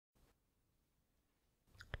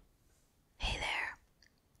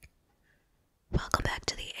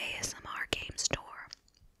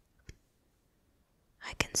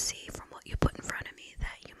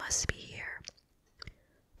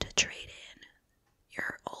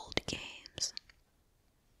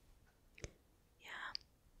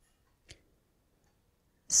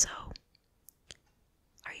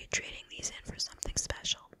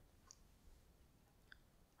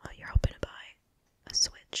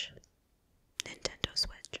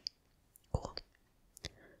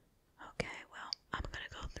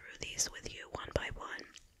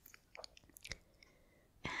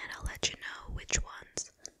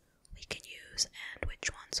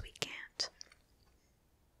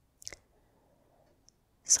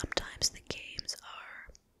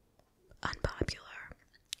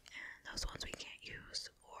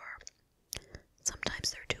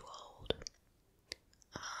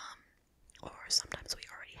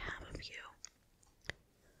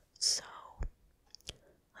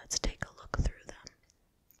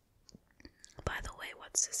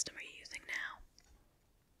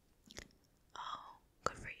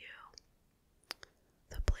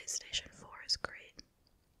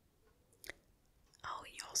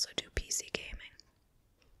also do PC gaming.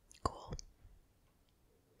 Cool.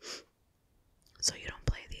 So you don't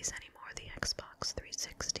play these anymore, the Xbox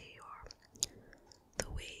 360 or the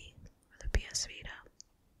Wii or the PS Vita?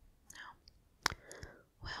 No.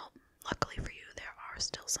 Well, luckily for you, there are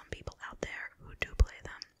still some people out there who do play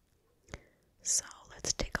them. So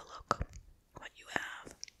let's take a look what you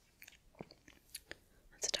have.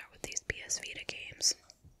 Let's start with these PS Vita games.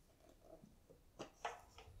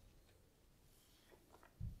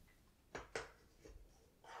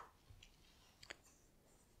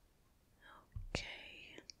 Okay.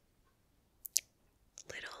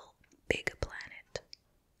 Little Big Planet.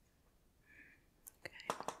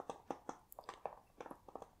 Okay.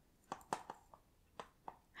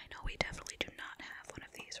 I know we definitely do not have one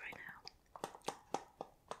of these right now.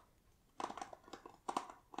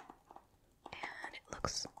 And it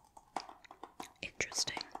looks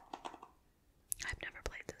interesting. I've never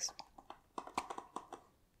played this.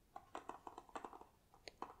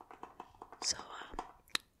 So,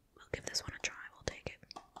 we'll give this one a try. We'll take it.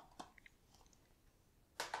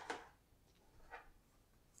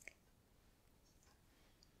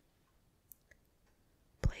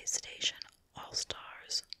 PlayStation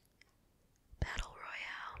All-Stars Battle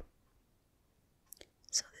Royale.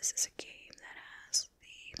 So this is a game that has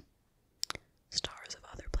the stars of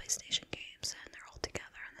other PlayStation games, and they're all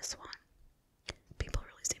together in this one. People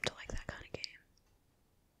really seem to like that kind of game.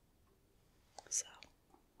 So,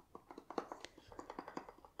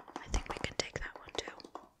 I think we can take that one too.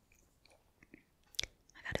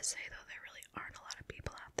 I gotta say though, there really aren't a lot of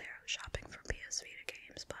people out there shopping for PS Vita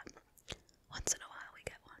games, but once in a while we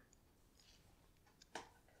get one.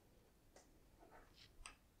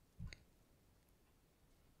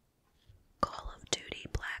 Call of Duty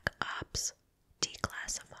Black Ops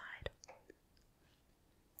Declassified.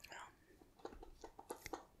 Well,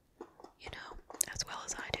 you know, as well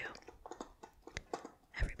as I do,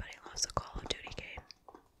 everybody loves a Call of Duty game.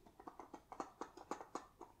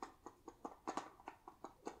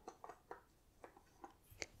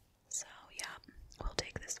 So, yeah, we'll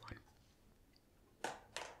take this one.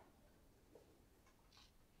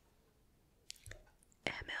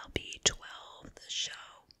 MLB 12, the show.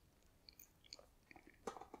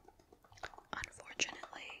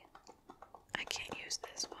 Unfortunately, I can't use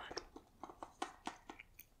this one.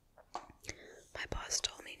 My boss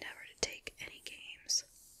told me never to take any games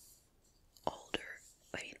older,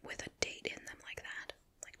 with a date in them like that,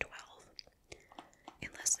 like 12,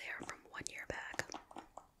 unless they are from 1 year back.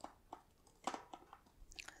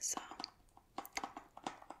 So,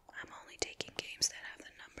 I'm only taking games that have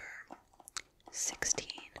the number 16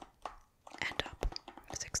 and up.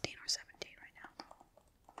 16 or 17 right now.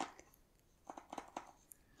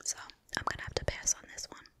 So, I'm gonna have to pass on this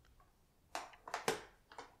one.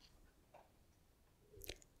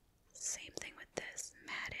 Same thing with this,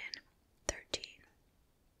 Madden 13.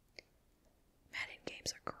 Madden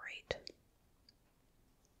games are great.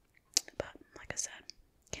 But, like I said,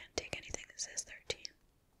 can't take anything that says 13.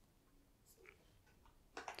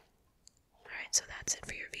 Alright, so that's it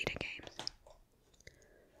for your Vita games.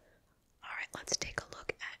 Alright, let's take a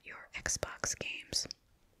look at your Xbox games.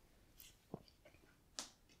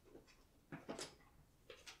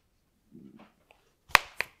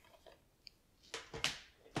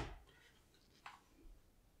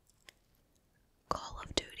 Call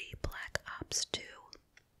of Duty Black Ops 2.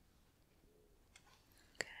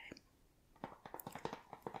 Okay.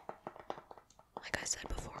 Like I said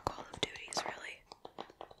before, Call of Duty is really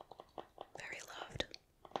very loved.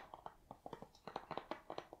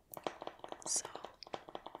 So,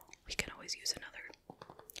 we can always use another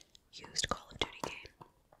used Call of Duty game.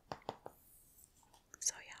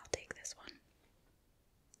 So yeah, I'll take this one.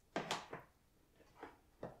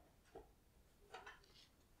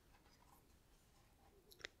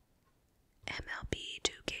 MLB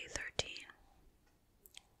 2K13.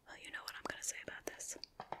 Well, you know what I'm gonna say about this.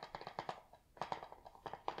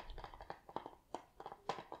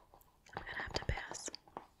 I'm gonna have to pass.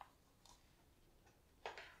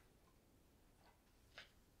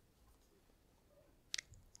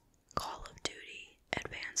 Call of Duty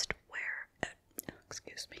Advanced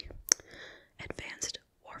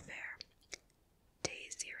Warfare Day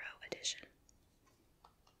Zero Edition.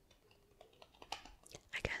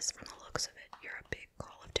 I guess from the looks of it, you're a big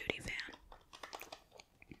Call of Duty fan.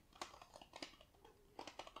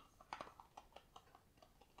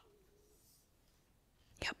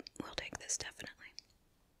 Yep, we'll take this definitely.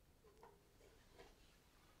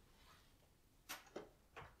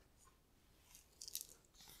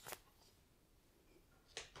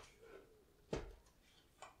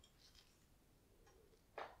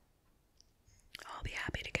 I'll be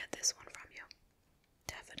happy to get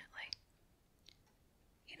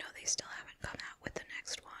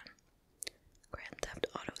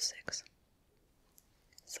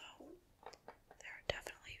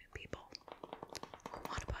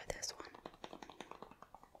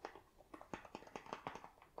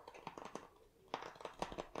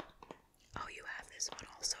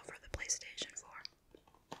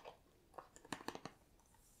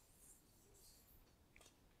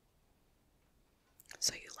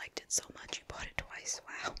liked it so much you bought it twice.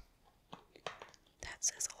 Wow. That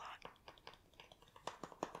says a lot.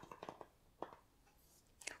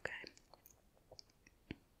 Okay.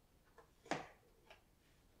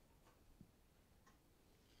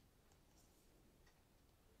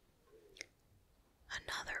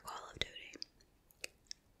 Another Call of Duty.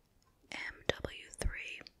 MW3.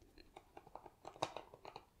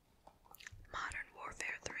 Modern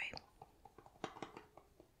Warfare 3.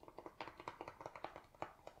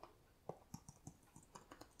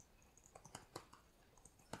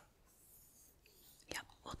 Yep,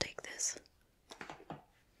 we'll take this.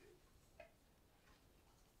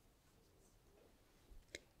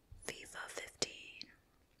 FIFA 15.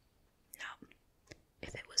 No.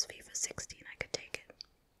 If it was FIFA 16, I could take it.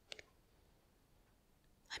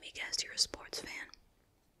 Let me guess, you're a sports fan?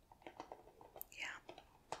 Yeah.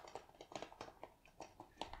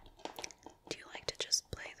 Do you like to just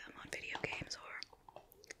play them on video games or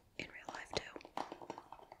in real life too?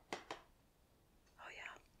 Oh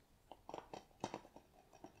yeah.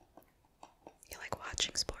 You like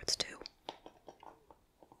watching sports too?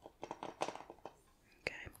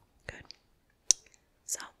 Okay, good.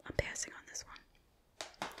 So, I'm passing on this one.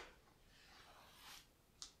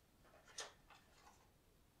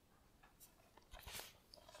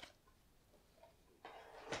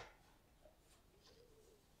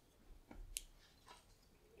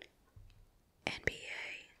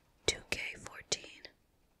 NBA 2K14.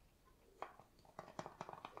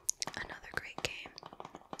 Another great game,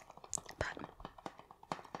 but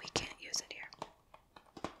we can't use it here.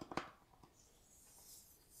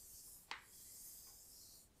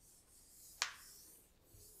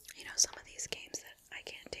 You know, some of these games that I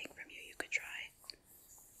can't take from you, you could try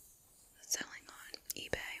selling on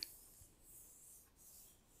eBay.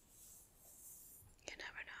 You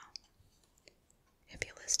never know. If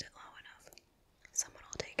you list it low enough, someone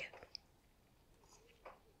will take it.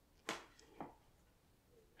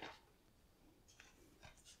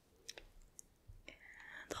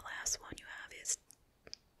 And the last one you have is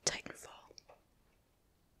Titanfall.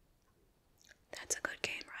 That's a good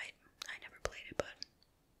game, right? I never played it, but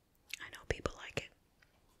I know people like it.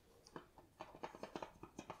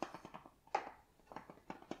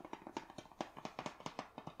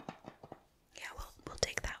 Yeah, we'll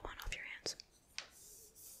take that one off your hands.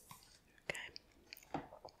 Okay.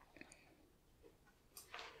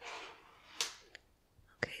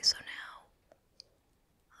 Okay, so now,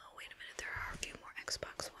 oh wait a minute, there are a few more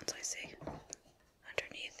Xbox ones I see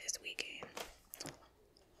underneath this Wii game.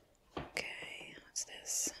 Okay, what's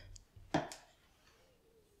this?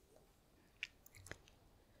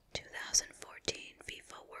 2014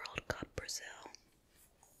 FIFA World Cup Brazil.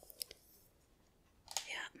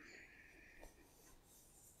 Yeah.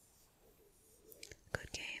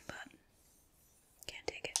 Good game, but can't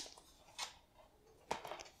take it.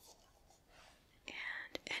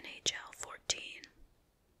 And NHL 14.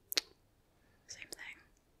 Same thing.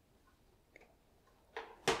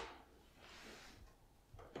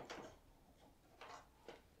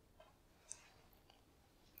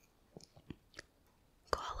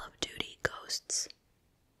 Call of Duty Ghosts.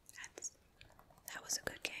 That was a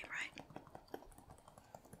good game, right?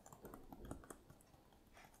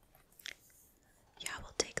 Yeah,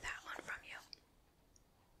 we'll take that one from you.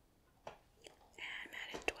 And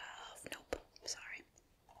Madden 12. Nope. Sorry.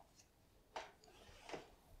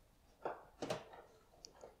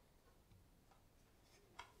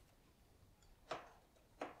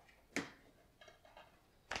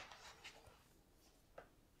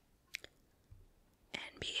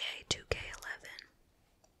 NBA 2K11.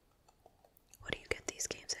 What do you get these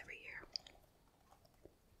games every year?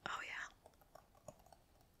 Oh yeah.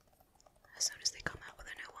 As soon as they come out with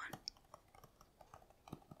a new one.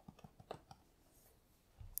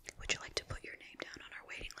 Would you like to put your name down on our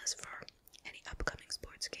waiting list for any upcoming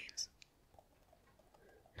sports games?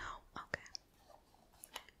 No? Okay.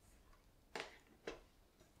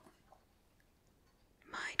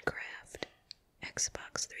 Minecraft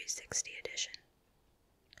Xbox 360 edition.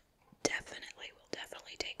 We'll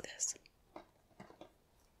definitely take this.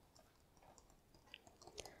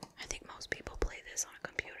 I think most people play this on a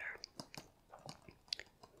computer.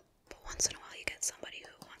 But once in a while you get somebody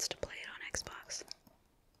who wants to play it on Xbox.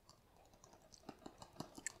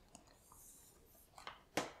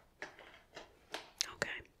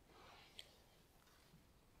 Okay.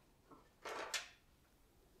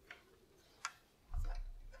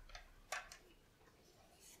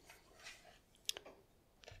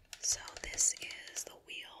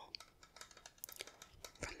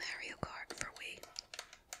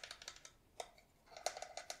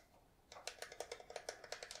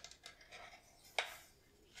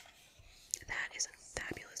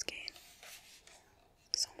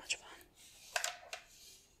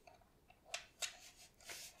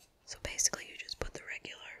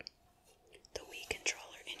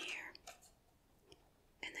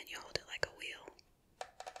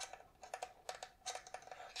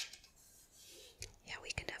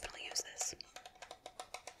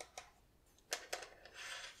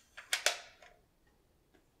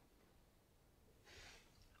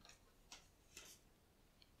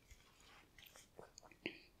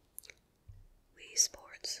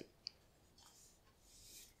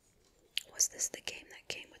 this the game that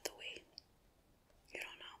came with the Wii? You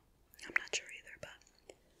don't know? I'm not sure either, but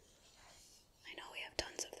I know we have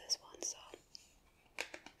tons of this one, so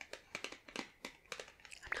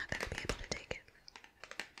I'm not gonna be able to take it.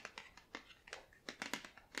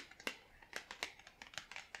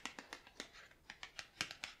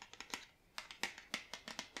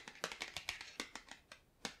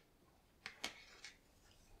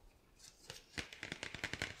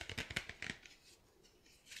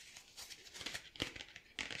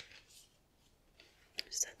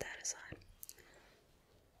 Set that aside.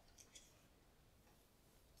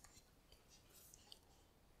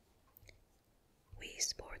 Wii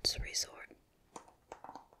Sports Resort.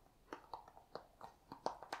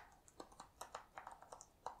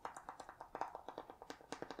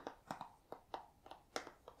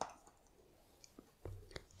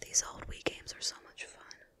 These old Wii games are so much fun.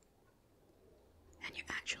 And you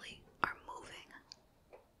actually are moving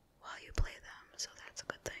while you play them, so that's a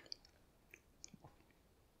good thing.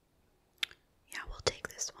 Yeah, we'll take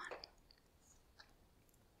this one.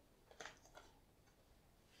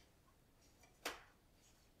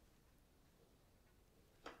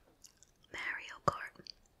 Mario Kart.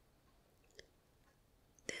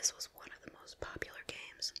 This was one of the most popular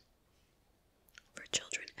games for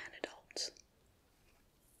children and adults.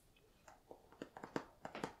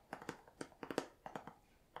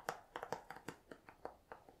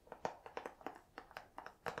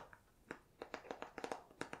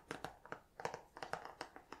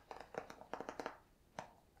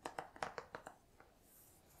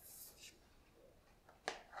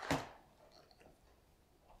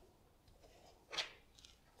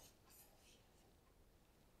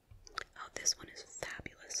 Oh, this one is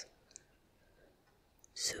fabulous.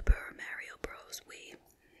 Super Mario Bros. Wii.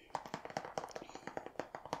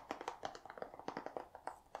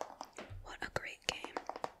 What a great game.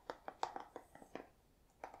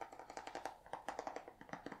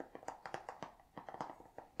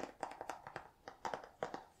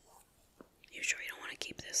 You sure you don't want to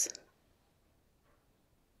keep this?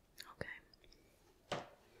 Okay.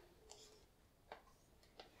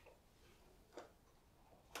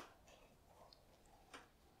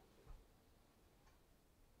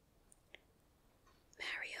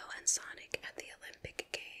 Mario and Sonic at the Olympic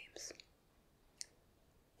Games.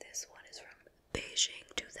 This one is from Beijing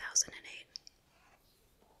 2008.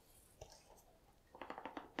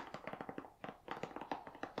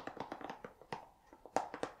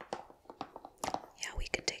 Yeah, we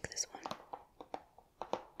can take this one.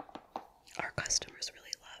 Our customers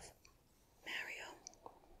really love Mario.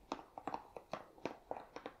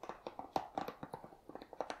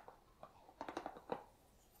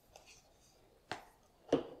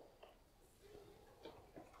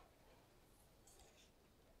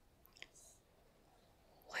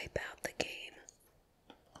 Wipe out the game.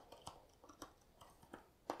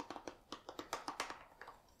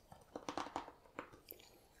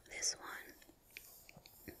 This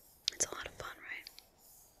one, it's a lot of fun, right?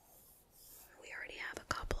 We already have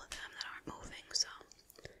a couple of them that aren't moving, so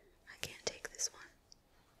I can't take this one.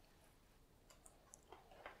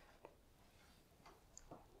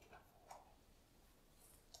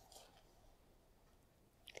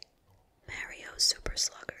 Mario Super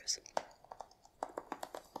Sluggers.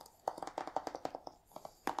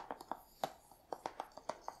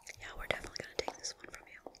 Yeah, we're definitely gonna take this one from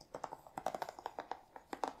you.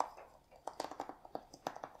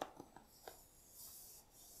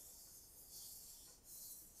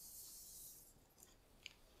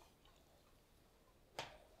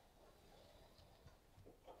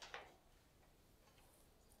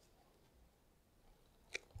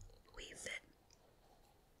 Wii Fit.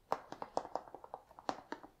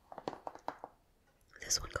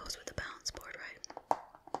 This one goes with the balance board, right?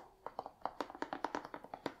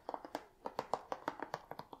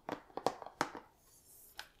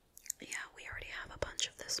 Yeah, we already have a bunch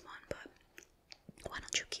of this one, but why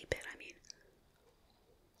don't you keep it? I mean,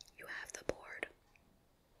 you have the board.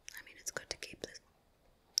 I mean, it's good to keep this.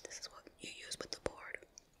 This is what you use with the board.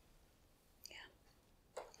 Yeah.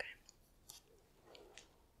 Okay.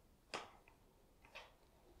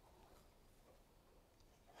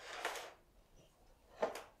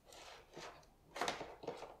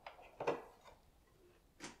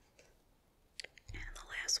 And the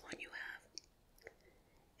last one you have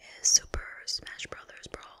is Super Smash Brothers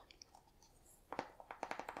Brawl.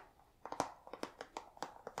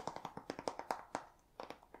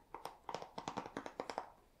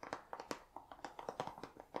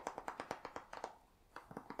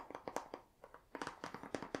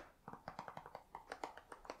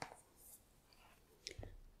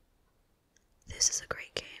 This is a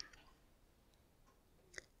great game.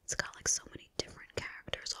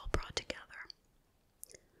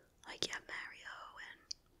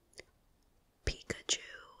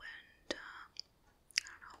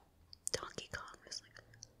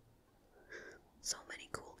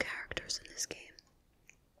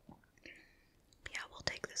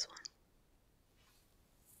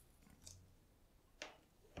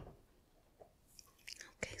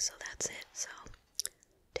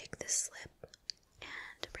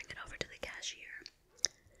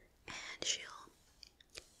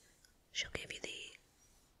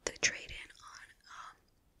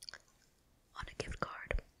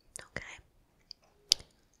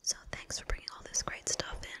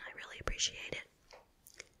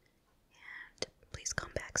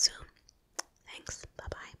 back soon.